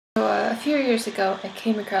So a few years ago, I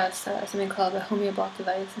came across something called a Homeoblock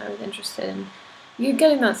device, and I was interested in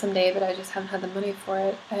getting that someday, but I just haven't had the money for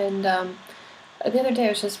it. And the other day, I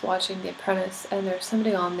was just watching The Apprentice, and there was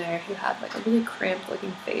somebody on there who had like a really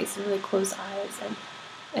cramped-looking face and really closed eyes,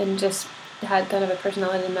 and just had kind of a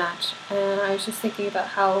personality to match. And I was just thinking about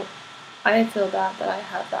how I feel bad that I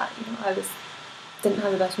have that. Didn't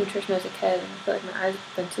have the best nutrition as a kid, and I feel like my eyes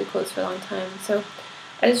have been too closed for a long time. So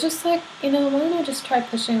I was just like, why don't I just try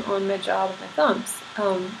pushing on my jaw with my thumbs?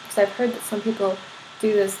 Because I've heard that some people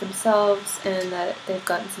do this themselves and that they've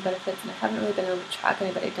gotten some benefits, and I haven't really been able to track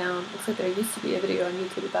anybody down. Looks like there used to be a video on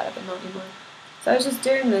YouTube about it, but not anymore. So I was just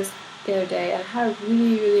doing this the other day, and I had a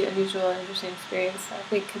really, really unusual and interesting experience that I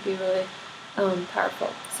think could be really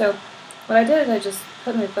powerful. So what I did is I just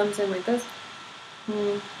put my thumbs in like this,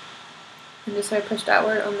 and just sort of pushed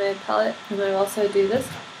outward on my palate, and then I also do this.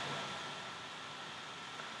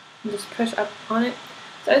 And just push up on it.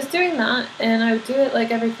 So I was doing that, and I would do it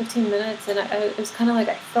like every 15 minutes, and it was kind of like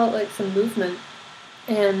I felt like some movement,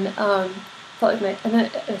 and felt like and then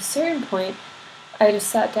at a certain point, I just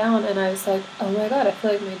sat down and I was like, oh my god, I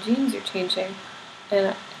feel like my genes are changing,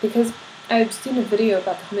 and because I had seen a video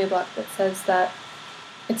about the Homeoblock that says that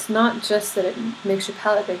it's not just that it makes your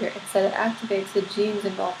palate bigger, it's that it activates the genes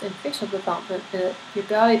involved in facial development, and your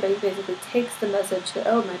body basically takes the message that,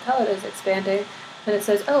 oh, my palate is expanding, and it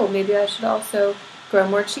says, oh, maybe I should also grow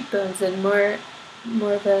more cheekbones and more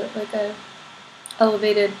of a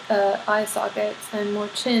elevated eye sockets and more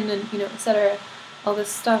chin and etc. All this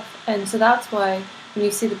stuff. And so that's why when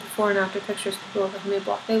you see the before and after pictures of people with a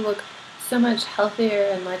Homeoblock, they look so much healthier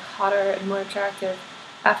and like hotter and more attractive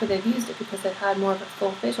after they've used it, because they've had more of a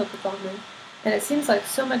full facial development. And it seems like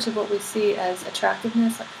so much of what we see as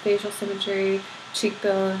attractiveness, like facial symmetry,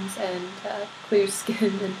 cheekbones, and clear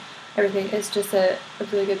skin and everything, is just a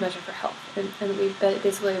really good measure for health. And we've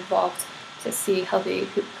basically evolved to see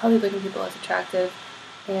healthy-looking people as attractive.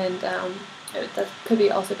 And that could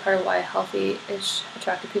be also part of why healthy-ish,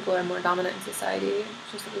 attractive people are more dominant in society.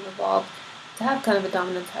 It's just that we've evolved to have kind of a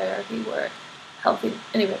dominance hierarchy where healthy.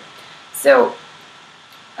 Anyway, so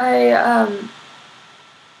I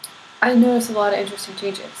noticed a lot of interesting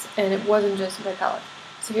changes, and it wasn't just my palate.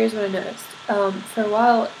 So here's what I noticed. For a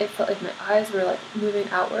while, it felt like my eyes were like moving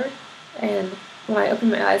outward, and when I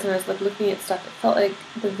opened my eyes and I was like looking at stuff, it felt like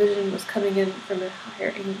the vision was coming in from a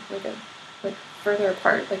higher, like further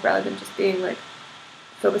apart, like rather than just being like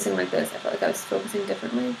focusing like this. I felt like I was focusing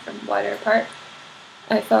differently from wider apart.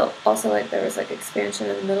 I felt also like there was like expansion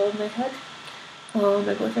in the middle of my head.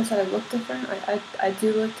 My boyfriend said I look different. I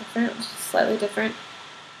do look different, just slightly different.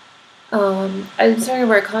 I'm starting to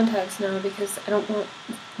wear contacts now because I don't want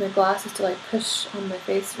my glasses to like push on my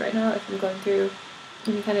face right now if I'm going through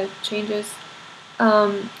any kind of changes.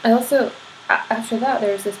 I also, after that,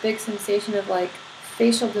 there was this big sensation of like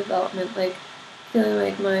facial development, like feeling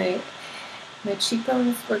like my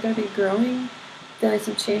cheekbones were going to be growing, feeling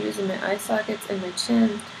some changes in my eye sockets and my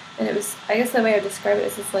chin. And it was, I guess the way I would describe it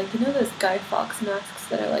is just like, those Guy Fawkes masks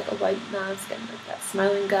that are like a white mask and like that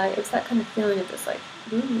smiling guy. It was that kind of feeling of just like,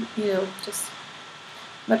 ooh, just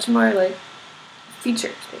much more like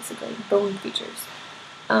features, basically, bone features.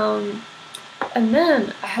 And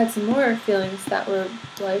then I had some more feelings that were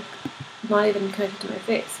like not even connected to my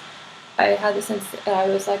face. I had the sense that I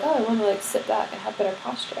was like, oh, I want to like sit back and have better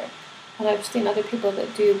posture. And I've seen other people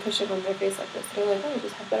that do push-up on their face like this. They're like, oh,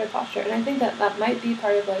 just have better posture. And I think that might be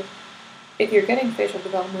part of like, if you're getting facial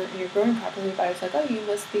development and you're growing properly, your body's like, oh, you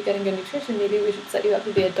must be getting good nutrition. Maybe we should set you up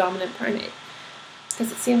to be a dominant primate.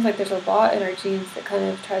 Because it seems like there's a lot in our genes that kind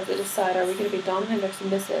of tries to decide, are we going to be dominant or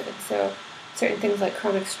submissive? And so certain things like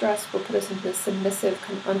chronic stress will put us into the submissive,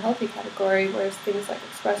 kind of unhealthy category, whereas things like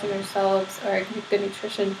expressing ourselves or good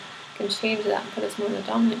nutrition can change that and put us more in the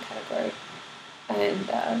dominant category.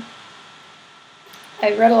 And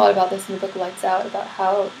I read a lot about this in the book Lights Out, about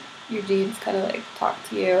how your genes kind of like talk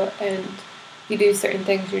to you, and if you do certain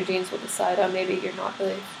things, your genes will decide, oh, maybe you're not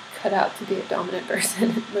really cut out to be a dominant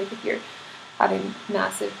person, like if you're having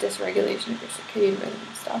massive dysregulation of your circadian rhythm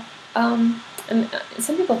and stuff. And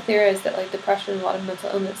some people theorize that like depression and a lot of mental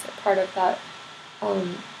illness are part of that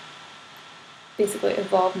basically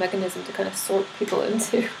evolved mechanism to kind of sort people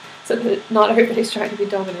into, so that not everybody's trying to be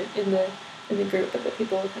dominant in the group, but that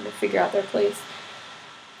people kind of figure out their place.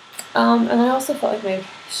 And I also felt like my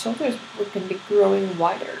shoulders were going to be growing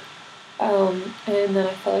wider. And then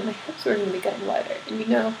I felt like my hips were going to be getting wider.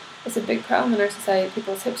 And it's a big problem in our society.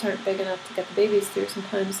 People's hips aren't big enough to get the babies through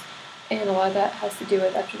sometimes. And a lot of that has to do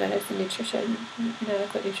with epigenetics and nutrition,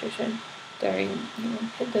 inadequate nutrition during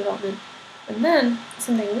hip development. And then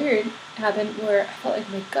something weird happened where I felt like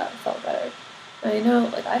my gut felt better. And I know,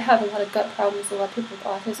 like, I have a lot of gut problems. A lot of people with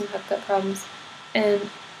autism have gut problems, and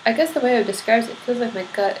I guess the way I would describe it feels like my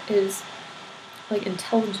gut is like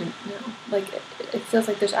intelligent now. Like it feels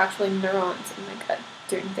like there's actually neurons in my gut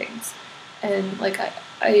doing things, and like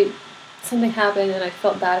I something happened and I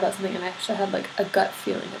felt bad about something, and I actually had like a gut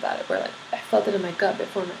feeling about it, where like I felt it in my gut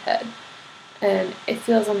before my head, and it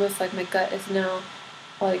feels almost like my gut is now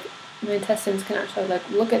like my intestines can actually like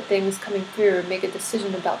look at things coming through and make a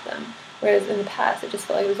decision about them. Whereas in the past, it just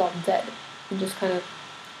felt like it was all dead and just kind of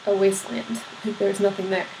a wasteland. Like there was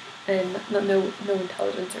nothing there, and no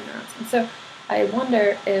intelligence or neurons. And so I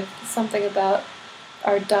wonder if something about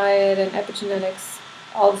our diet and epigenetics,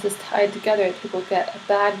 all this is tied together. People get a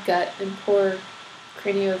bad gut and poor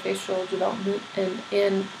craniofacial development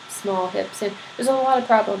and small hips, and there's a lot of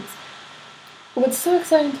problems. What's so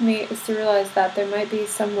exciting to me is to realize that there might be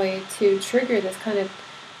some way to trigger this kind of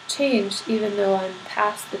change, even though I'm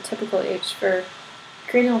past the typical age for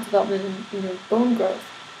cranial development and bone growth.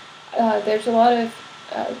 There's a lot of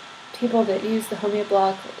people that use the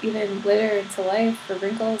Homeoblock even later into life for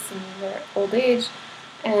wrinkles in their old age,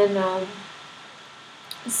 and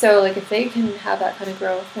so like if they can have that kind of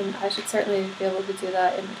growth, then I should certainly be able to do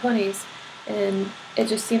that in my 20s. And it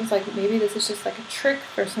just seems like maybe this is just like a trick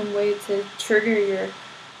for some way to trigger your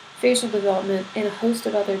facial development in a host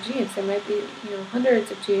of other genes. There might be,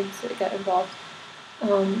 hundreds of genes that get involved.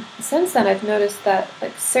 Since then, I've noticed that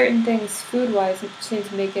like certain things food-wise seem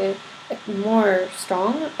to make it like more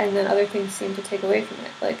strong, and then other things seem to take away from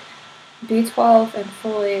it. Like B12 and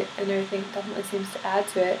folate and everything definitely seems to add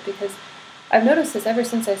to it, because I've noticed this ever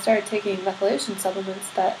since I started taking methylation supplements,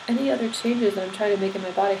 that any other changes that I'm trying to make in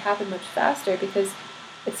my body happen much faster, because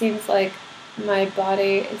it seems like my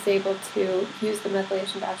body is able to use the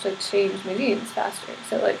methylation to actually change my genes faster.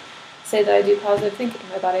 So like, say that I do positive thinking,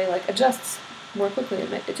 my body like adjusts more quickly,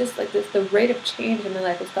 and it just like the rate of change in my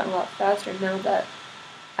life has gotten a lot faster now that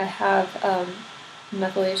I have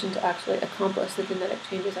methylation to actually accomplish the genetic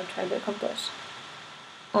changes I'm trying to accomplish.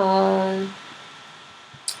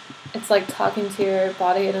 It's like talking to your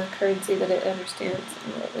body in a currency that it understands.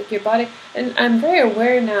 Like your body, and I'm very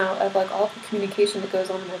aware now of like all the communication that goes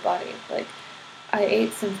on in my body. Like I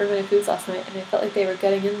ate some fermented foods last night, and I felt like they were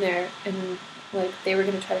getting in there, and like they were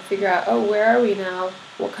going to try to figure out, oh, where are we now?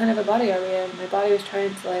 What kind of a body are we in? My body was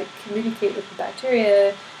trying to like communicate with the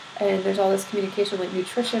bacteria, and there's all this communication. Like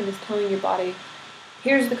nutrition is telling your body,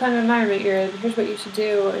 here's the kind of environment you're in, here's what you should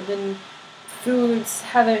do, and then foods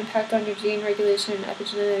have an impact on your gene regulation and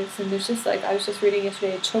epigenetics, and there's just like, I was just reading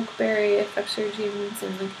yesterday, chokeberry affects your genes,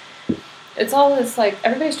 and like it's all this like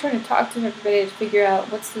everybody's trying to talk to everybody to figure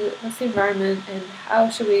out what's the environment and how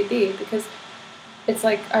should we be, because it's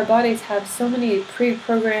like our bodies have so many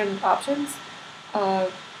pre-programmed options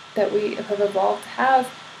that we have evolved to have,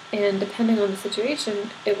 and depending on the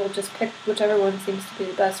situation, it will just pick whichever one seems to be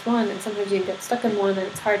the best one, and sometimes you can get stuck in one and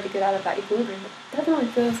it's hard to get out of that equilibrium. It definitely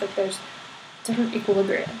feels like there's different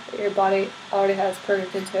equilibria that your body already has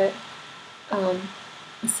programmed into it,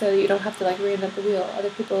 so you don't have to like reinvent the wheel.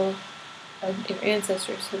 Other people, your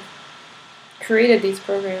ancestors, have created these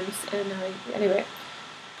programs, and anyway.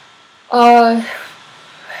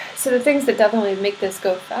 So the things that definitely make this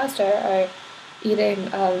go faster are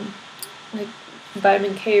eating like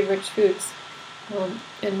vitamin K rich foods,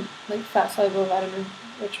 and like fat soluble vitamin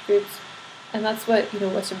rich foods. And that's what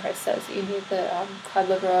Western Price says. You need the cod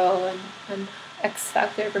liver oil and X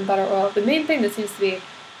factor from butter oil. The main thing that seems to be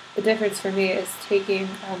the difference for me is taking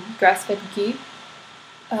grass-fed ghee.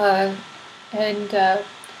 And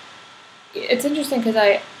it's interesting because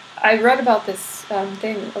I read about this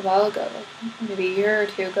thing a while ago, like maybe a year or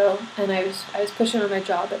two ago, and I was pushing on my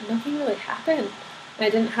job, but nothing really happened. And I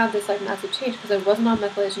didn't have this like massive change because I wasn't on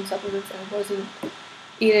methylation supplements, and I wasn't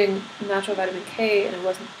eating natural vitamin K, and I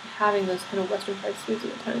wasn't having those kind of Western priced foods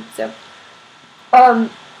at the time. So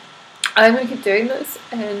I'm going to keep doing this,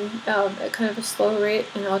 and at kind of a slow rate,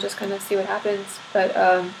 and I'll just kind of see what happens. But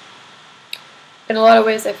in a lot of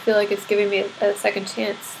ways, I feel like it's giving me a second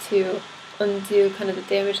chance to undo kind of the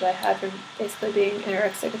damage that I had from basically being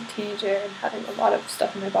anorexic as a teenager and having a lot of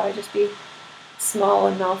stuff in my body just be small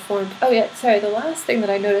and malformed. Oh yeah, sorry, the last thing that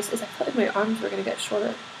I noticed is I felt like my arms were going to get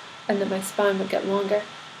shorter and that my spine would get longer.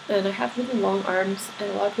 And I have really long arms, and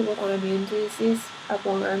a lot of people with autoimmune disease have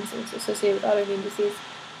long arms, and it's associated with autoimmune disease.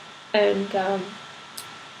 And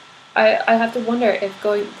I have to wonder if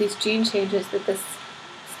going these gene changes that this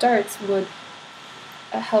starts would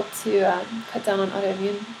help to cut down on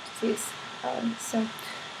autoimmune disease. So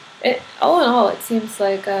all in all, it seems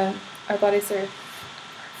like our bodies are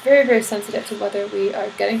very, very sensitive to whether we are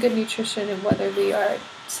getting good nutrition and whether we are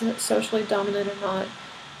socially dominant or not.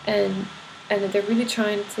 And and that they're really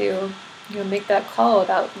trying to, make that call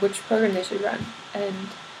about which program they should run. And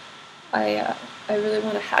I really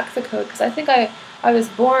want to hack the code, because I think I was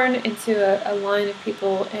born into a line of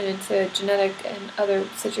people and into genetic and other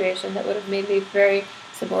situation that would have made me very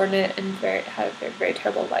subordinate and had a very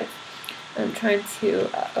terrible life. And I'm trying to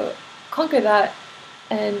conquer that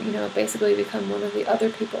and, basically become one of the other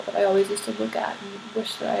people that I always used to look at and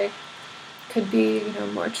wish that I could be,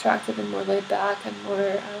 more attractive and more laid back and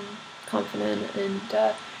more confident. And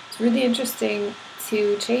it's really interesting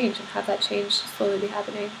to change and have that change slowly be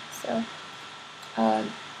happening. So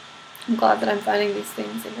I'm glad that I'm finding these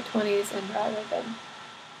things in my 20s, and rather than,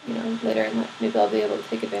 later in life, maybe I'll be able to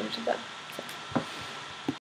take advantage of them.